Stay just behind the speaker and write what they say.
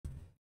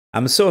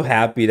I'm so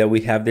happy that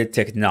we have the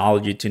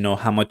technology to know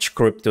how much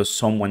crypto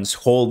someone's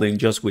holding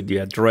just with the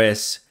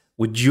address.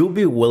 Would you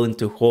be willing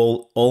to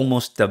hold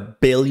almost $1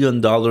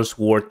 billion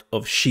worth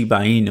of Shiba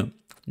Inu,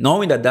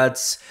 knowing that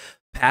that's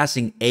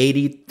passing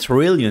 80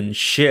 trillion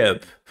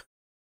SHIB?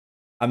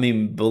 I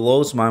mean,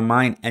 blows my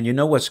mind. And you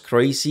know what's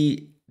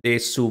crazy? The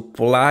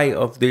supply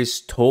of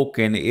this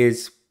token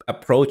is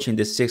approaching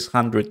the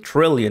 600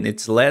 trillion.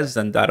 It's less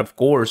than that, of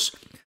course.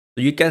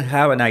 So you can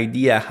have an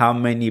idea how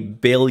many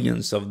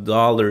billions of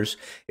dollars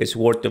is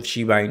worth of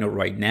Shiba Inu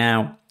right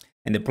now.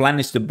 And the plan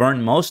is to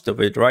burn most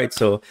of it, right?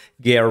 So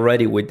get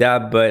ready with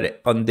that.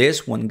 But on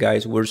this one,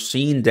 guys, we're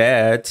seeing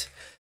that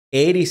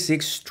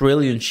 86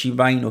 trillion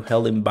Shiba Inu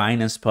held in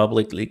Binance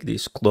publicly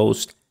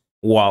disclosed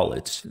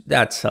wallets.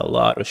 That's a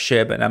lot of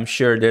shit, and I'm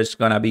sure there's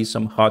gonna be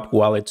some hot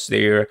wallets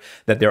there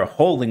that they're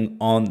holding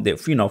on the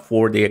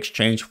for the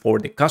exchange for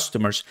the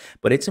customers.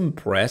 But it's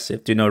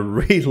impressive to know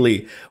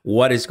really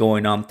what is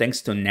going on.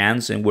 Thanks to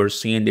Nansen, we're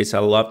seeing this. I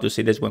love to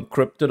see this when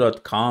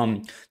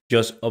crypto.com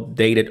just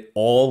updated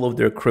all of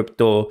their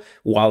crypto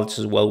wallets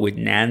as well with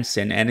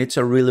Nansen, and it's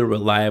a really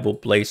reliable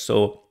place.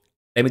 So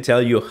let me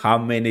tell you how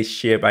many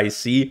shit I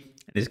see.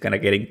 It's gonna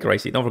get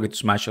crazy. Don't forget to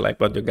smash the like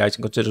button, guys,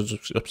 and consider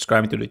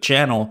subscribing to the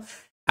channel.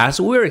 As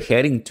we're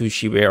heading to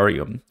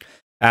shibarium,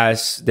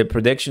 as the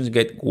predictions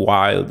get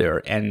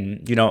wilder,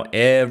 and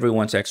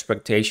everyone's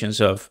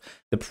expectations of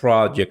the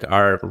project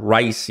are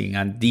rising,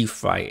 and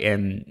DeFi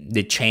and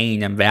the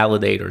chain and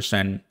validators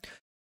and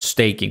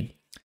staking.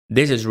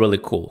 This is really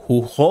cool.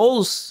 Who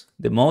holds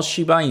the most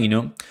Shiba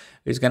Inu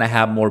is gonna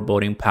have more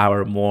voting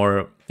power,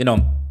 more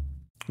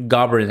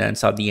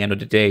governance at the end of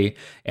the day.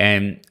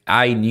 And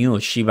I knew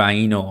Shiba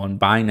Inu on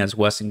Binance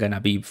wasn't gonna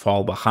be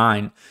fall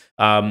behind.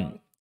 Let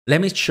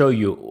me show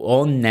you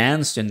on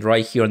Nansen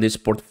right here on this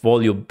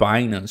portfolio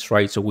Binance,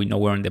 right? So we know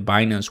we're on the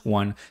Binance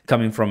one,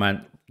 coming from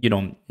a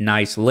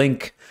nice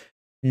link.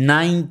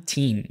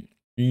 19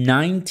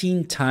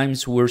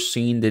 times we're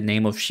seeing the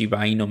name of Shiba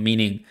Inu,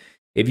 meaning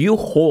if you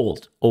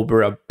hold over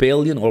 $1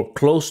 billion or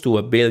close to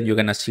 $1 billion, you're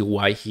gonna see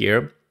why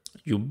here.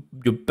 You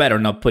better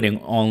not put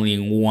in only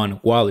in one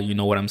wallet. You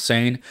know what I'm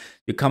saying?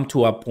 You come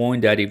to a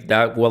point that if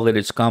that wallet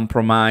is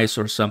compromised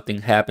or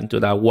something happened to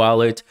that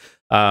wallet,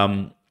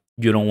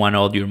 you don't want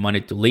all your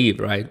money to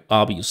leave, right?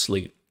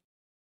 Obviously,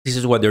 this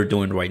is what they're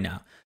doing right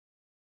now.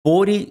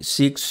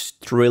 46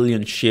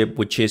 trillion SHIB,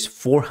 which is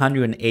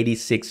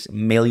 $486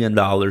 million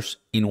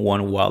in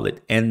one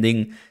wallet,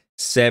 ending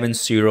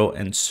 7-0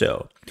 and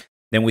so.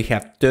 Then we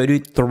have 30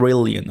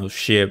 trillion of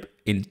SHIB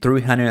in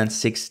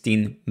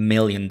 $316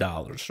 million,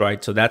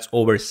 right? So that's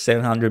over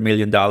 $700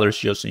 million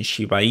just in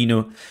Shiba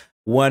Inu.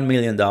 $1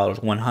 million,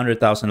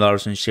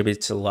 $100,000 in SHIB,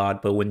 it's a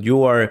lot. But when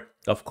you are,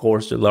 of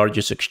course, the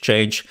largest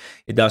exchange,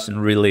 it doesn't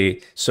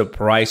really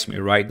surprise me,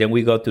 right? Then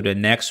we go to the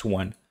next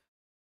one.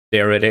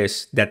 There it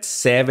is. That's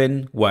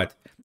 7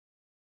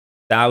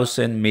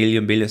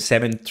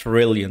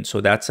 trillion.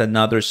 So that's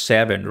another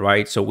 7,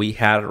 right? So we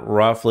had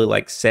roughly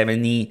like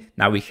 70.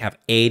 Now we have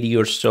 80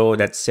 or so.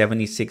 That's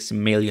 $76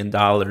 million.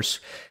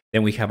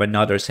 Then we have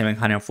another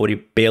 740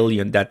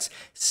 billion. That's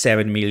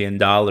 $7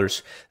 million.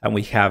 And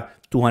we have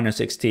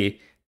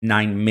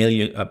 269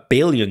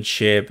 billion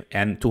SHIB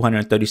and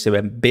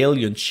 237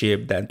 billion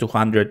SHIB, then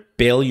 200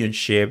 billion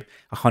SHIB,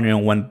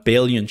 101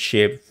 billion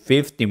SHIB,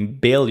 15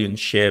 billion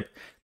SHIB,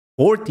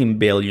 14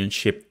 billion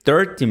SHIB,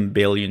 13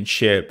 billion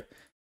SHIB.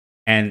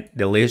 And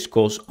the list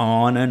goes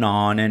on and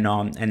on and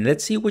on. And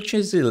let's see which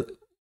is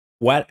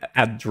what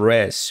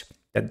address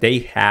that they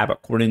have,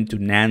 according to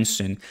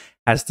Nansen,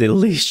 has the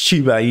least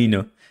Shiba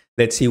Inu.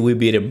 Let's see, we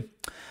beat him.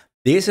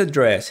 This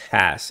address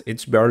has,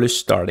 it's barely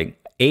starting,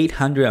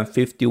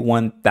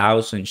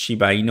 851,000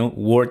 Shiba Inu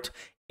worth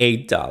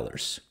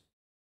 $8.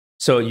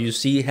 So you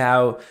see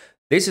how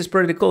this is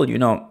pretty cool.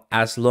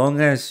 As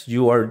long as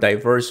you are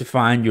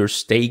diversifying your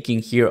staking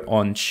here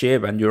on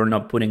SHIB and you're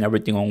not putting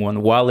everything on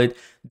one wallet,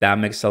 that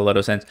makes a lot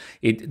of sense.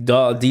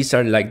 These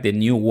are like the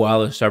new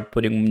wallets start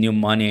putting new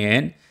money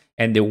in,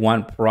 and the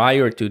one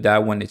prior to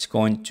that one, it's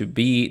going to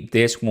be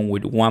this one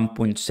with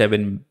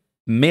 1.7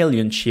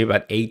 million SHIB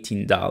at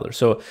 $18.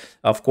 So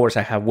of course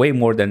I have way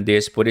more than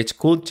this, but it's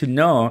cool to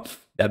know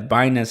that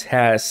Binance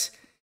has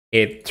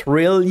a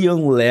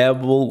trillion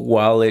level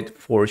wallet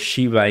for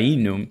Shiba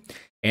Inu,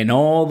 and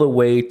all the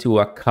way to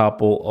a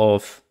couple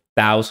of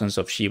thousands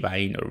of Shiba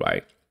Inu,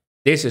 right?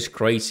 This is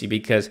crazy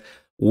because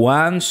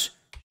once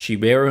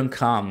Shibarium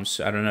comes,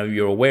 I don't know if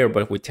you're aware,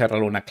 but with Terra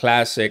Luna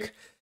Classic,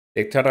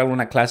 the Terra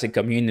Luna Classic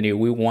community,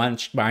 we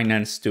want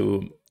Binance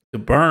to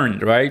burn,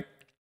 right?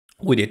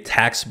 With the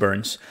tax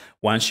burns.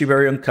 Once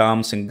Shibarium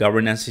comes and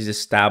governance is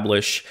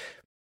established,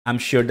 I'm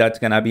sure that's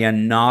going to be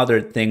another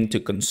thing to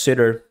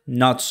consider.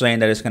 Not saying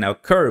that it's going to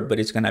occur, but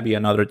it's going to be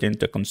another thing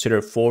to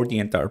consider for the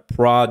entire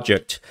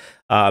project.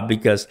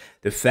 Because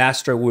the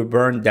faster we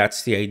burn,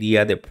 that's the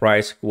idea, the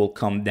price will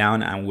come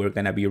down and we're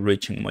going to be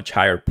reaching much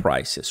higher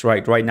prices,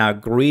 right? Right now,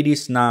 greed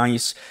is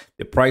nice.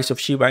 The price of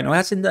Shiba Inu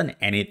hasn't done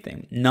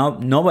anything.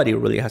 Nobody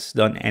really has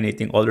done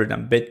anything other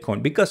than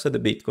Bitcoin because of the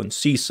Bitcoin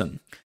season.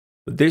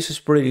 But this is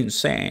pretty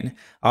insane.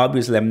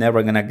 Obviously, I'm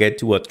never going to get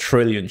to 1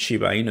 trillion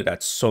Shiba Inu.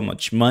 That's so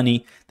much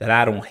money that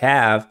I don't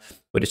have.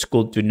 But it's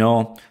cool to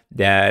know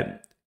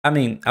that, I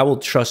mean, I will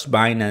trust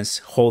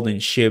Binance holding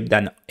SHIB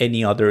than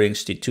any other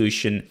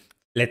institution,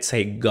 let's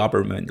say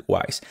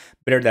government-wise.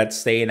 Better than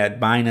staying at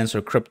Binance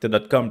or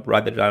crypto.com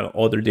rather than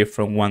other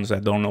different ones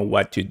that don't know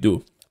what to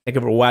do. Thank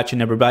you for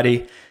watching,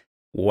 everybody.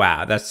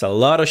 Wow, that's a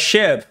lot of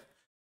SHIB.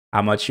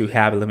 How much you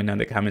have, let me know in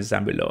the comments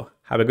down below.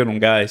 Have a good one,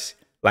 guys.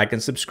 Like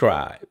and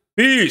subscribe.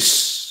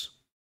 Peace.